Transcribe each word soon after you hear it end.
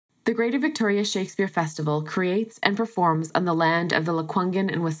The Greater Victoria Shakespeare Festival creates and performs on the land of the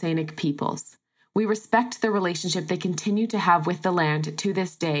Lekwungen and Wasanic peoples. We respect the relationship they continue to have with the land to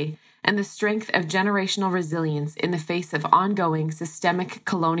this day and the strength of generational resilience in the face of ongoing systemic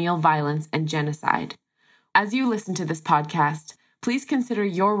colonial violence and genocide. As you listen to this podcast, please consider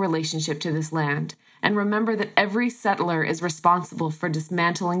your relationship to this land and remember that every settler is responsible for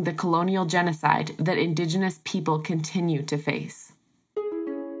dismantling the colonial genocide that Indigenous people continue to face.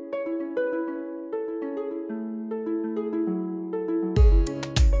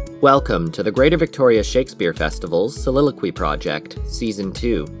 Welcome to the Greater Victoria Shakespeare Festival's Soliloquy Project, Season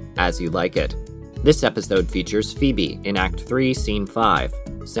 2, As You Like It. This episode features Phoebe in Act 3, Scene 5.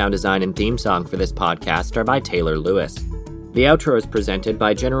 Sound design and theme song for this podcast are by Taylor Lewis. The outro is presented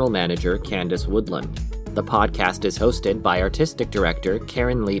by General Manager Candace Woodland. The podcast is hosted by Artistic Director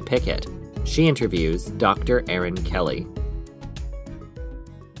Karen Lee Pickett. She interviews Dr. Erin Kelly.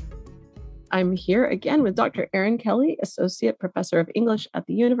 I'm here again with Dr. Erin Kelly, Associate Professor of English at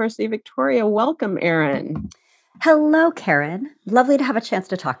the University of Victoria. Welcome, Erin. Hello, Karen. Lovely to have a chance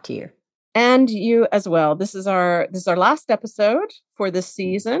to talk to you. And you as well. This is our last episode for this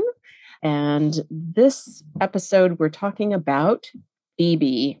season. And this episode, we're talking about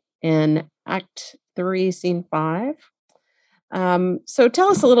Phoebe in Act 3, Scene 5. So tell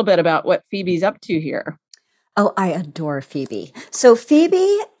us a little bit about what Phoebe's up to here. Oh, I adore Phoebe. So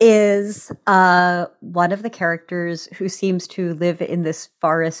Phoebe is one of the characters who seems to live in this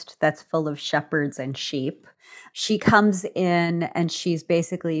forest that's full of shepherds and sheep. She comes in and she's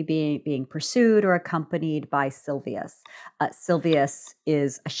basically being pursued or accompanied by Silvius. Silvius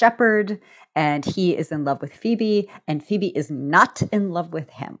is a shepherd and he is in love with Phoebe and Phoebe is not in love with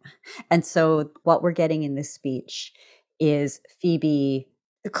him. And so what we're getting in this speech is Phoebe,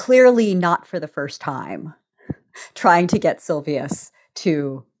 clearly not for the first time, trying to get Silvius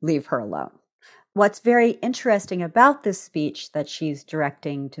to leave her alone. What's very interesting about this speech that she's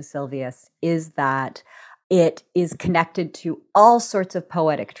directing to Silvius is that it is connected to all sorts of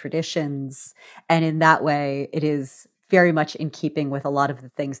poetic traditions. And in that way, it is very much in keeping with a lot of the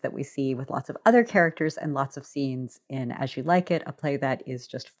things that we see with lots of other characters and lots of scenes in As You Like It, a play that is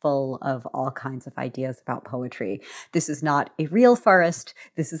just full of all kinds of ideas about poetry. This is not a real forest.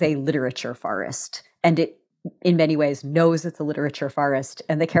 This is a literature forest. And it, in many ways, knows it's a literature forest,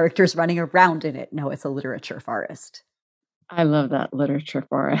 and the characters running around in it know it's a literature forest. I love that literature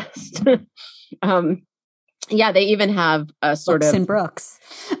forest. Yeah, they even have a sort Books of and brooks.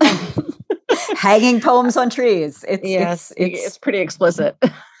 Hanging poems on trees. It's pretty explicit.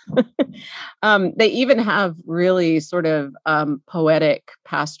 They even have really sort of poetic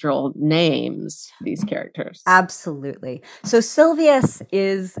pastoral names, these characters. Absolutely. So Silvius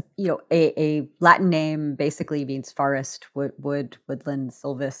is, a Latin name, basically means forest, woodland,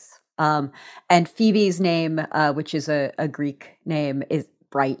 Silvis. And Phoebe's name, which is a Greek name, is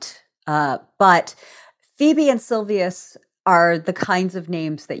bright. But Phoebe and Silvius are the kinds of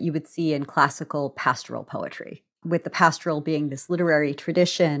names that you would see in classical pastoral poetry, with the pastoral being this literary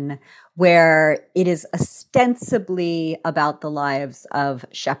tradition where it is ostensibly about the lives of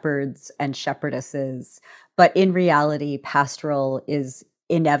shepherds and shepherdesses, but in reality, pastoral is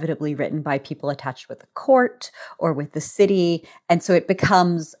inevitably written by people attached with the court or with the city. And so it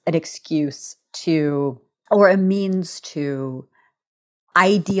becomes an excuse to, or a means to,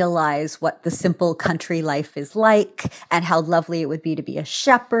 idealize what the simple country life is like and how lovely it would be to be a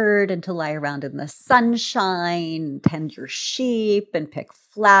shepherd and to lie around in the sunshine, tend your sheep and pick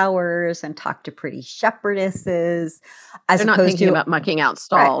flowers and talk to pretty shepherdesses. They're not thinking about mucking out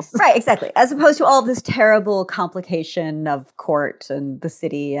stalls. Right, exactly. As opposed to all this terrible complication of court and the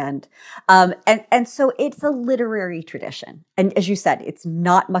city. And so it's a literary tradition. And as you said, it's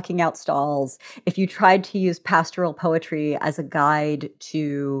not mucking out stalls. If you tried to use pastoral poetry as a guide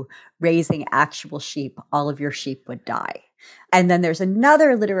to raising actual sheep, all of your sheep would die. And then there's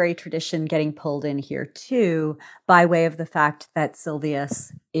another literary tradition getting pulled in here too, by way of the fact that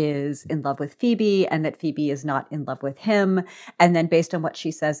Silvius is in love with Phoebe and that Phoebe is not in love with him. And then based on what she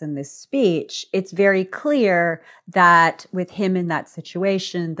says in this speech, it's very clear that with him in that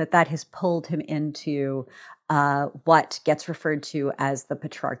situation, that has pulled him into what gets referred to as the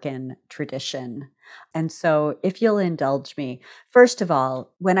Petrarchan tradition. And so if you'll indulge me, first of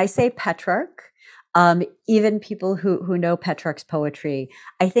all, when I say Petrarch, even people who know Petrarch's poetry,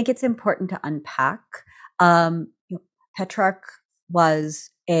 I think it's important to unpack. Petrarch was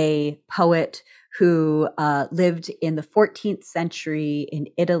a poet who lived in the 14th century in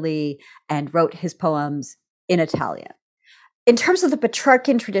Italy and wrote his poems in Italian. in terms of the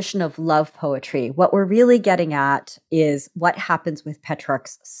Petrarchan tradition of love poetry, what we're really getting at is what happens with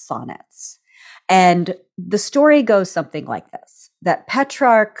Petrarch's sonnets. And the story goes something like this, that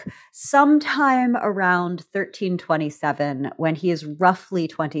Petrarch, sometime around 1327, when he is roughly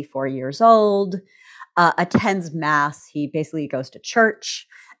 24 years old, attends mass. He basically goes to church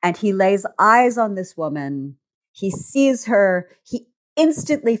and he lays eyes on this woman. He sees her. He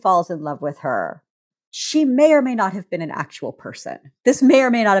instantly falls in love with her. She may or may not have been an actual person. This may or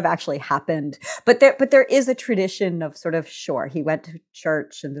may not have actually happened, but there is a tradition of sort of, sure, he went to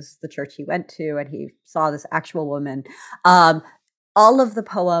church and this is the church he went to and he saw this actual woman. All of the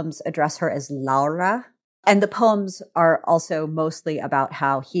poems address her as Laura. And the poems are also mostly about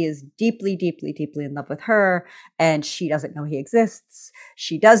how he is deeply, deeply, deeply in love with her, and she doesn't know he exists.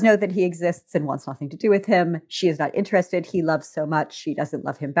 She does know that he exists and wants nothing to do with him. She is not interested. He loves so much. She doesn't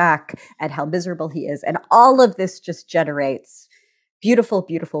love him back, and how miserable he is. And all of this just generates beautiful,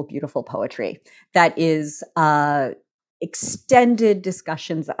 beautiful, beautiful poetry that is extended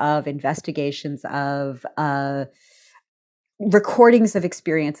discussions of, investigations of, recordings of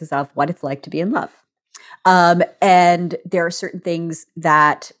experiences of what it's like to be in love. And there are certain things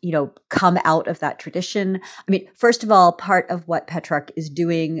that, come out of that tradition. I mean, first of all, part of what Petrarch is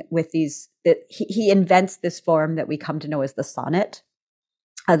doing with these, that he invents this form that we come to know as the sonnet.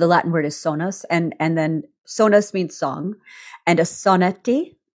 The Latin word is sonus, and then sonus means song, and a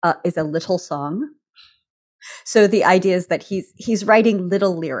sonetti is a little song. So the idea is that he's writing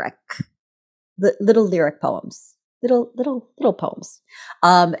little lyric poems. Little poems.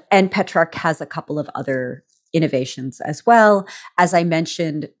 And Petrarch has a couple of other innovations as well. As I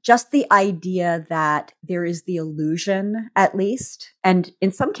mentioned, just the idea that there is the illusion, at least, and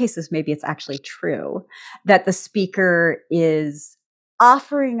in some cases, maybe it's actually true, that the speaker is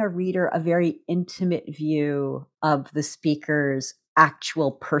offering a reader a very intimate view of the speaker's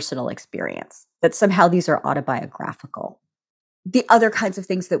actual personal experience, that somehow these are autobiographical. The other kinds of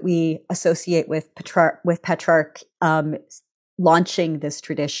things that we associate with Petrarch launching this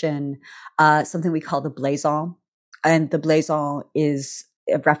tradition, something we call the blazon. And the blazon is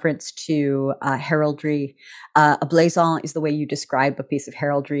a reference to heraldry. A blazon is the way you describe a piece of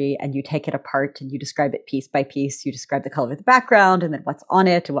heraldry, and you take it apart and you describe it piece by piece. You describe the color of the background and then what's on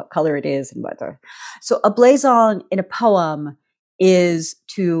it and what color it is and whether. So a blazon in a poem is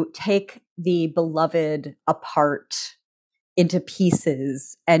to take the beloved apart into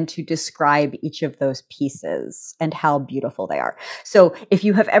pieces and to describe each of those pieces and how beautiful they are. So if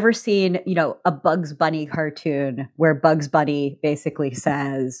you have ever seen, a Bugs Bunny cartoon where Bugs Bunny basically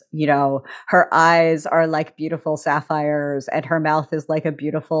says, her eyes are like beautiful sapphires and her mouth is like a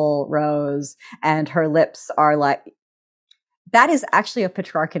beautiful rose and her lips are like, that is actually a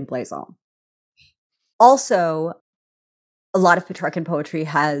Petrarchan blazon. Also, a lot of Petrarchan poetry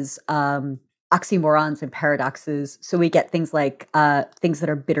has, oxymorons and paradoxes. So we get things like things that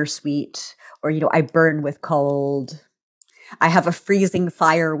are bittersweet, or, I burn with cold. I have a freezing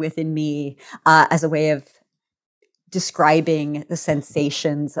fire within me, as a way of describing the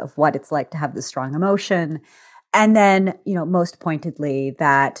sensations of what it's like to have this strong emotion. And then, most pointedly,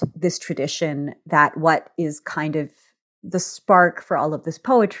 that this tradition, that what is kind of the spark for all of this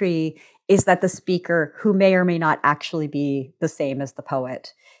poetry is that the speaker, who may or may not actually be the same as the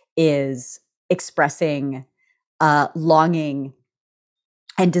poet, is expressing longing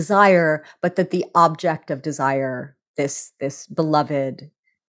and desire, but that the object of desire, this beloved,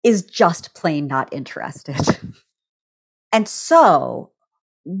 is just plain not interested. And so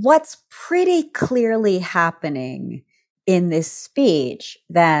what's pretty clearly happening in this speech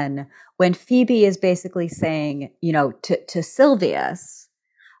then, when Phoebe is basically saying, to Silvius,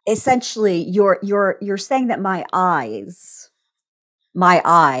 essentially you're saying that my eyes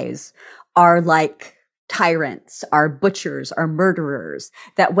are like tyrants, are butchers, are murderers,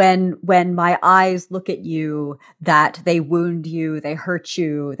 that when my eyes look at you, that they wound you, they hurt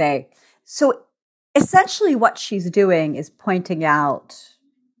you, so essentially what she's doing is pointing out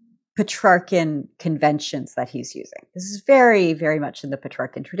Petrarchan conventions that he's using. This is very, very much in the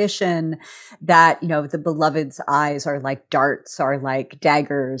Petrarchan tradition, that, the beloved's eyes are like darts, are like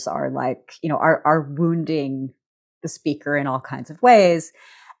daggers, are like, are wounding the speaker in all kinds of ways.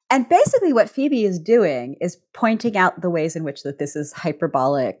 And basically what Phoebe is doing is pointing out the ways in which that this is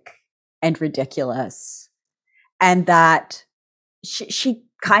hyperbolic and ridiculous, and that she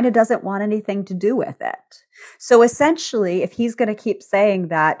kind of doesn't want anything to do with it. So essentially, if he's going to keep saying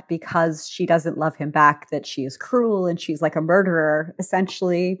that because she doesn't love him back, that she is cruel and she's like a murderer,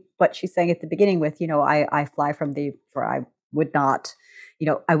 essentially what she's saying at the beginning with, I fly from thee, for I would not,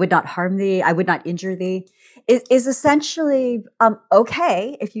 I would not harm thee, I would not injure thee, is essentially,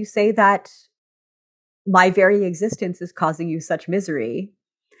 okay, if you say that my very existence is causing you such misery,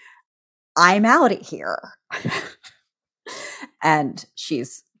 I'm out of here. And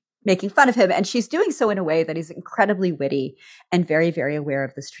she's making fun of him. And she's doing so in a way that is incredibly witty and very, very aware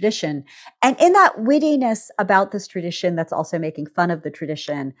of this tradition. And in that wittiness about this tradition, that's also making fun of the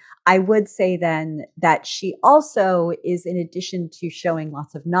tradition, I would say then that she also is, in addition to showing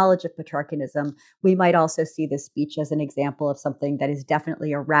lots of knowledge of patriarchanism, we might also see this speech as an example of something that is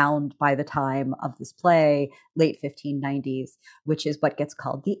definitely around by the time of this play, late 1590s, which is what gets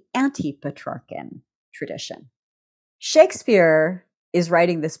called the anti-Petrarchan tradition. Shakespeare is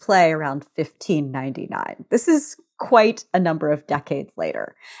writing this play around 1599. This is quite a number of decades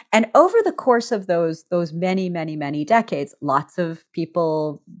later. And over the course of those many, many, many decades, lots of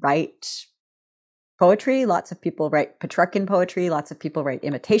people write poetry, lots of people write Petrarchan poetry, lots of people write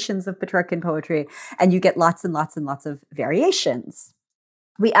imitations of Petrarchan poetry, and you get lots and lots and lots of variations.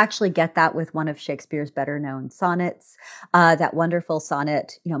 We actually get that with one of Shakespeare's better known sonnets, that wonderful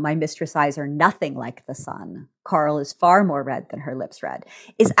sonnet, my mistress' eyes are nothing like the sun. Coral is far more red than her lips red,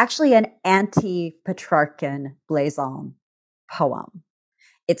 is actually an anti-Petrarchan blazon poem.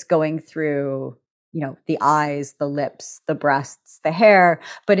 It's going through, the eyes, the lips, the breasts, the hair,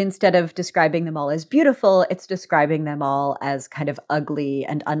 but instead of describing them all as beautiful, it's describing them all as kind of ugly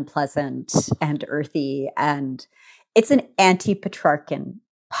and unpleasant and earthy, and it's an anti-Petrarchan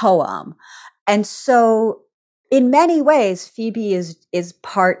poem. And so in many ways, Phoebe is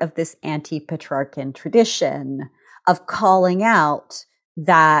part of this anti-Petrarchan tradition of calling out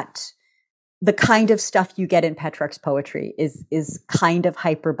that the kind of stuff you get in Petrarch's poetry is kind of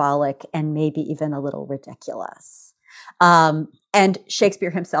hyperbolic and maybe even a little ridiculous. And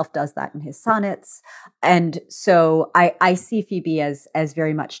Shakespeare himself does that in his sonnets. And so I see Phoebe as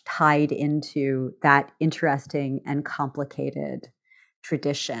very much tied into that interesting and complicated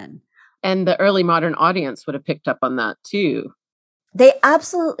tradition. And the early modern audience would have picked up on that too. They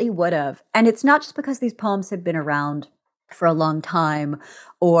absolutely would have. And it's not just because these poems had been around for a long time,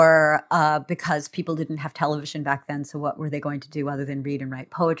 or because people didn't have television back then. So what were they going to do other than read and write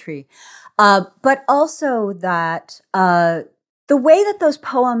poetry? But also that the way that those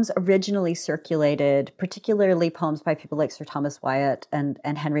poems originally circulated, particularly poems by people like Sir Thomas Wyatt and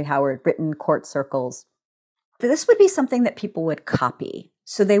Henry Howard, written in court circles, this would be something that people would copy.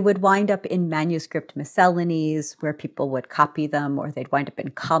 So they would wind up in manuscript miscellanies where people would copy them, or they'd wind up in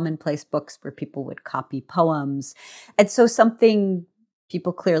commonplace books where people would copy poems. And so something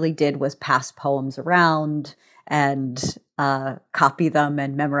people clearly did was pass poems around and copy them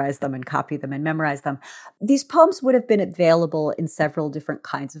and memorize them and copy them and memorize them. These poems would have been available in several different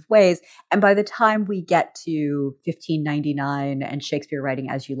kinds of ways. And by the time we get to 1599 and Shakespeare writing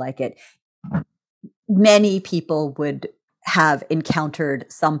As You Like It, many people would have encountered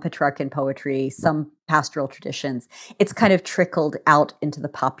some Petrarchan poetry, some pastoral traditions. It's kind of trickled out into the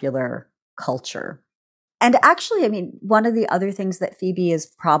popular culture. And actually, one of the other things that Phoebe is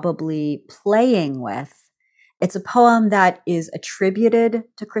probably playing with, it's a poem that is attributed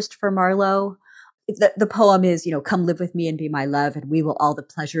to Christopher Marlowe. The poem is, come live with me and be my love, and we will all the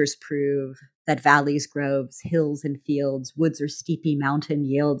pleasures prove that valleys, groves, hills and fields, woods or steepy mountain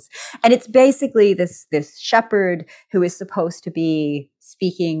yields. And it's basically this shepherd who is supposed to be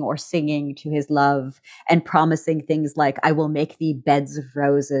speaking or singing to his love and promising things like, I will make thee beds of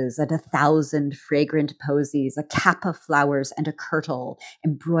roses and 1,000 fragrant posies, a cap of flowers and a kirtle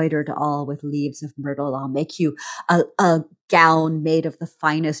embroidered all with leaves of myrtle. I'll make you a gown made of the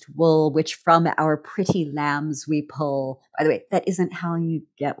finest wool, which from our pretty lambs we pull. By the way, that isn't how you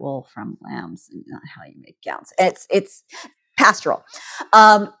get wool from lambs, and not how you make gowns. It's pastoral.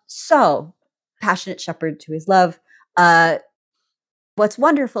 So passionate shepherd to his love. What's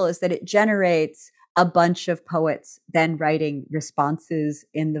wonderful is that it generates a bunch of poets then writing responses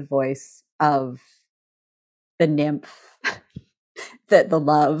in the voice of the nymph, the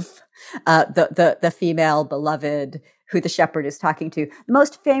love, the female beloved who the shepherd is talking to. The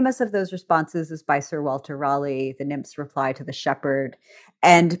most famous of those responses is by Sir Walter Raleigh, the nymph's reply to the shepherd.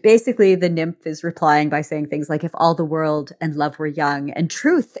 And basically the nymph is replying by saying things like, if all the world and love were young and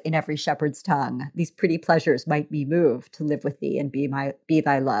truth in every shepherd's tongue, these pretty pleasures might me move to live with thee and be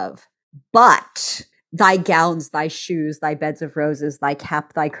thy love. But thy gowns, thy shoes, thy beds of roses, thy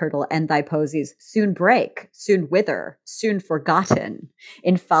cap, thy kirtle, and thy posies soon break, soon wither, soon forgotten,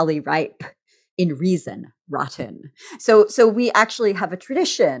 in folly ripe, in reason rotten. So we actually have a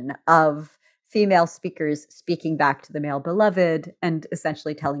tradition of female speakers speaking back to the male beloved and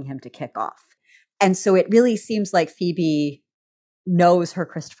essentially telling him to kick off. And so it really seems like Phoebe knows her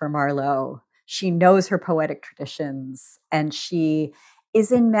Christopher Marlowe. She knows her poetic traditions, and she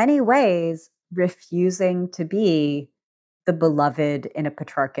is in many ways refusing to be the beloved in a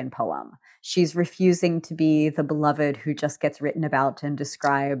Petrarchan poem. She's refusing to be the beloved who just gets written about and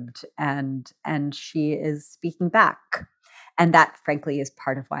described, and she is speaking back. And that, frankly, is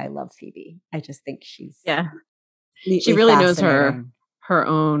part of why I love Phoebe. I just think she's she really knows her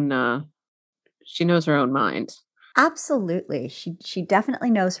own. She knows her own mind. Absolutely, she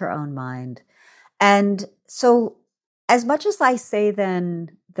definitely knows her own mind. And so, as much as I say,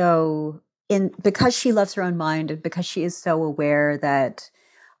 then, though, because she loves her own mind and because she is so aware that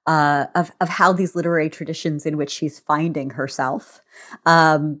of how these literary traditions in which she's finding herself,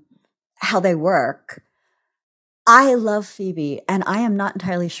 how they work, I love Phoebe, and I am not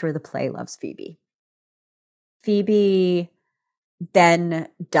entirely sure the play loves Phoebe. Phoebe then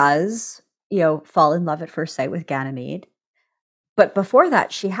does, fall in love at first sight with Ganymede. But before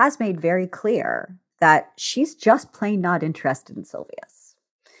that, she has made very clear that she's just plain not interested in Silvius.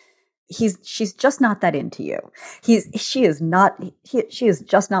 She's just not that into you. She is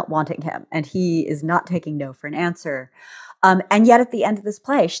just not wanting him, and he is not taking no for an answer. And yet at the end of this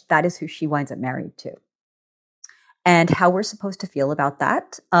play, that is who she winds up married to. And how we're supposed to feel about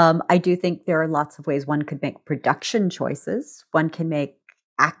that. I do think there are lots of ways one could make production choices. One can make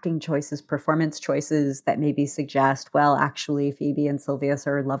acting choices, performance choices that maybe suggest, well, actually, Phoebe and Silvius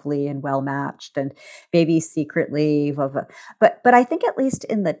are lovely and well matched, and maybe secretly, but I think at least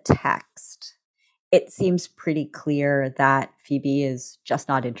in the text, it seems pretty clear that Phoebe is just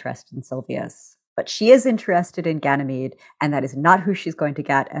not interested in Silvius, but she is interested in Ganymede, and that is not who she's going to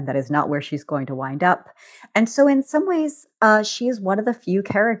get, and that is not where she's going to wind up. And so in some ways, she is one of the few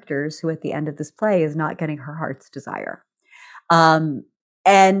characters who at the end of this play is not getting her heart's desire.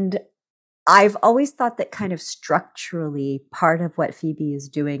 And I've always thought that kind of structurally, part of what Phoebe is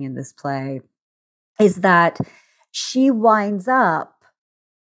doing in this play is that she winds up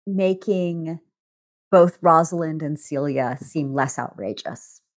making both Rosalind and Celia seem less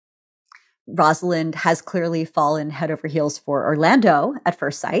outrageous. Rosalind has clearly fallen head over heels for Orlando at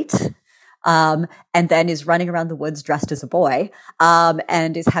first sight, and then is running around the woods dressed as a boy,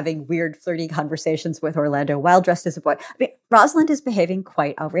 and is having weird flirty conversations with Orlando while dressed as a boy. I mean, Rosalind is behaving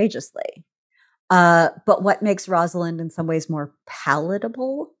quite outrageously. But what makes Rosalind in some ways more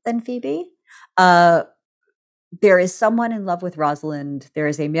palatable than Phoebe? There is someone in love with Rosalind. There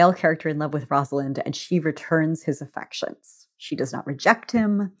is a male character in love with Rosalind, and she returns his affections. She does not reject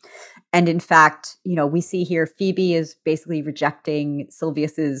him. And in fact, we see here Phoebe is basically rejecting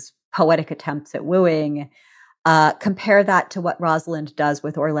Silvius's poetic attempts at wooing. Compare that to what Rosalind does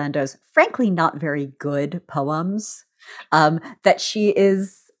with Orlando's, frankly, not very good poems, that she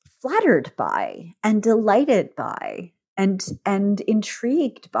is flattered by and delighted by and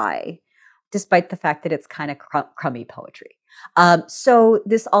intrigued by, despite the fact that it's kind of crummy poetry. So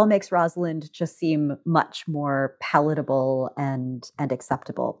this all makes Rosalind just seem much more palatable and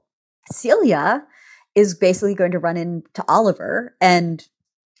acceptable. Celia is basically going to run into Oliver, and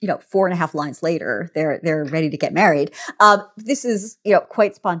 4.5 lines later, they're ready to get married. This is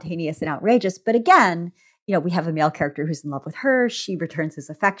quite spontaneous and outrageous, but again, we have a male character who's in love with her. She returns his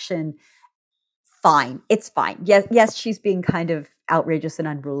affection. Fine, it's fine. Yes, she's being kind of outrageous and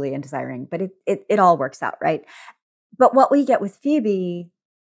unruly and desiring, but it all works out, right? But what we get with Phoebe,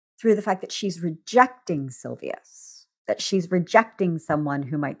 through the fact that she's rejecting Silvius, that she's rejecting someone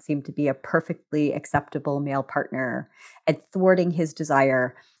who might seem to be a perfectly acceptable male partner and thwarting his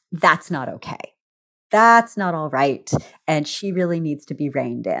desire, that's not okay. That's not all right. And she really needs to be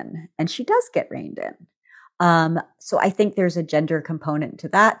reined in. And she does get reined in. So I think there's a gender component to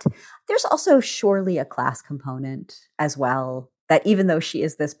that. There's also surely a class component as well, that even though she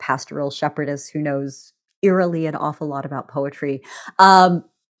is this pastoral shepherdess who knows eerily an awful lot about poetry,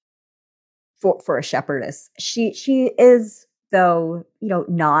 for a shepherdess, she is, though,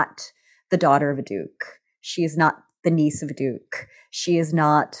 not the daughter of a duke. She is not the niece of a duke. She is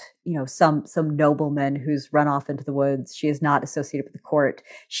not, some nobleman who's run off into the woods. She is not associated with the court.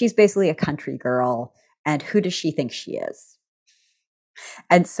 She's basically a country girl. And who does she think she is?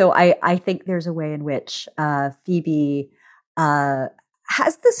 And so I think there's a way in which Phoebe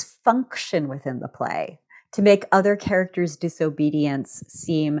has this function within the play to make other characters' disobedience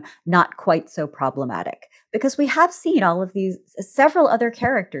seem not quite so problematic. Because we have seen all of these, several other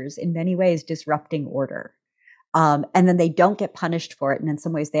characters in many ways disrupting order. And then they don't get punished for it. And in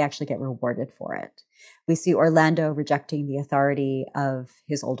some ways, they actually get rewarded for it. We see Orlando rejecting the authority of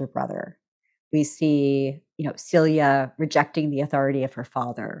his older brother. We see, Celia rejecting the authority of her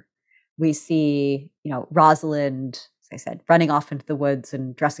father. We see, Rosalind I said, running off into the woods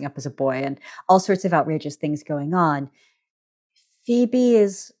and dressing up as a boy and all sorts of outrageous things going on. Phoebe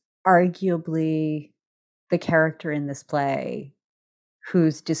is arguably the character in this play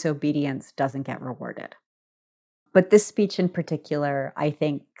whose disobedience doesn't get rewarded. But this speech in particular, I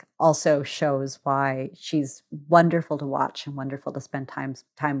think, also shows why she's wonderful to watch and wonderful to spend time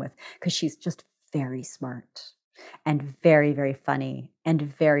with, because she's just very smart and very, very funny and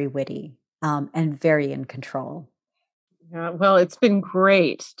very witty and very in control. Yeah, well, it's been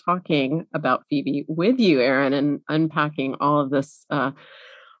great talking about Phoebe with you, Erin, and unpacking all of this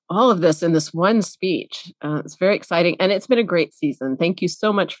in this one speech. It's very exciting, and it's been a great season. Thank you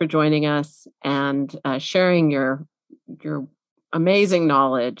so much for joining us and sharing your amazing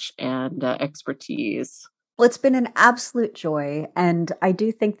knowledge and expertise. Well, it's been an absolute joy, and I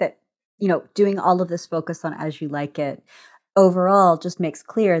do think that, doing all of this focus on As You Like It overall just makes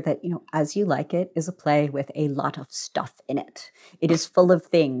clear that, As You Like It is a play with a lot of stuff in it. It is full of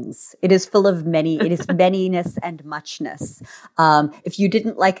things. It is full of it is manyness and muchness. If you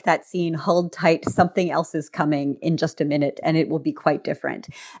didn't like that scene, hold tight. Something else is coming in just a minute and it will be quite different.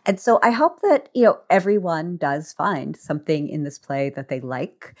 And so I hope that, everyone does find something in this play that they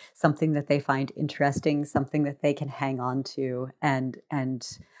like, something that they find interesting, something that they can hang on to and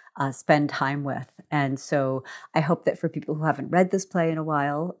spend time with. And so I hope that for people who haven't read this play in a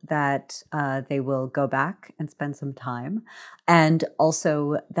while, that they will go back and spend some time. And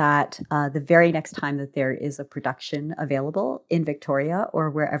also that the very next time that there is a production available in Victoria or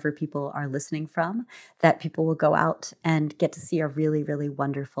wherever people are listening from, that people will go out and get to see a really, really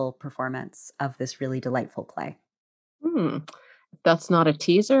wonderful performance of this really delightful play. If that's not a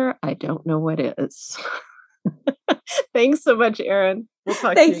teaser, I don't know what is. Thanks so much, Erin. We'll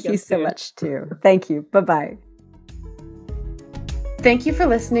talk to you again Thank you so soon. much, too. Thank you. Bye-bye. Thank you for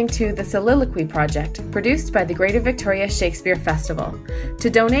listening to The Soliloquy Project, produced by the Greater Victoria Shakespeare Festival. To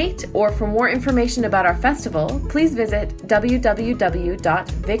donate or for more information about our festival, please visit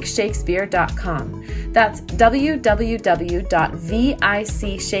www.vicshakespeare.com. That's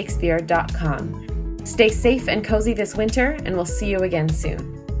www.vicshakespeare.com. Stay safe and cozy this winter, and we'll see you again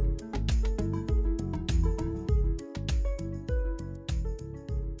soon.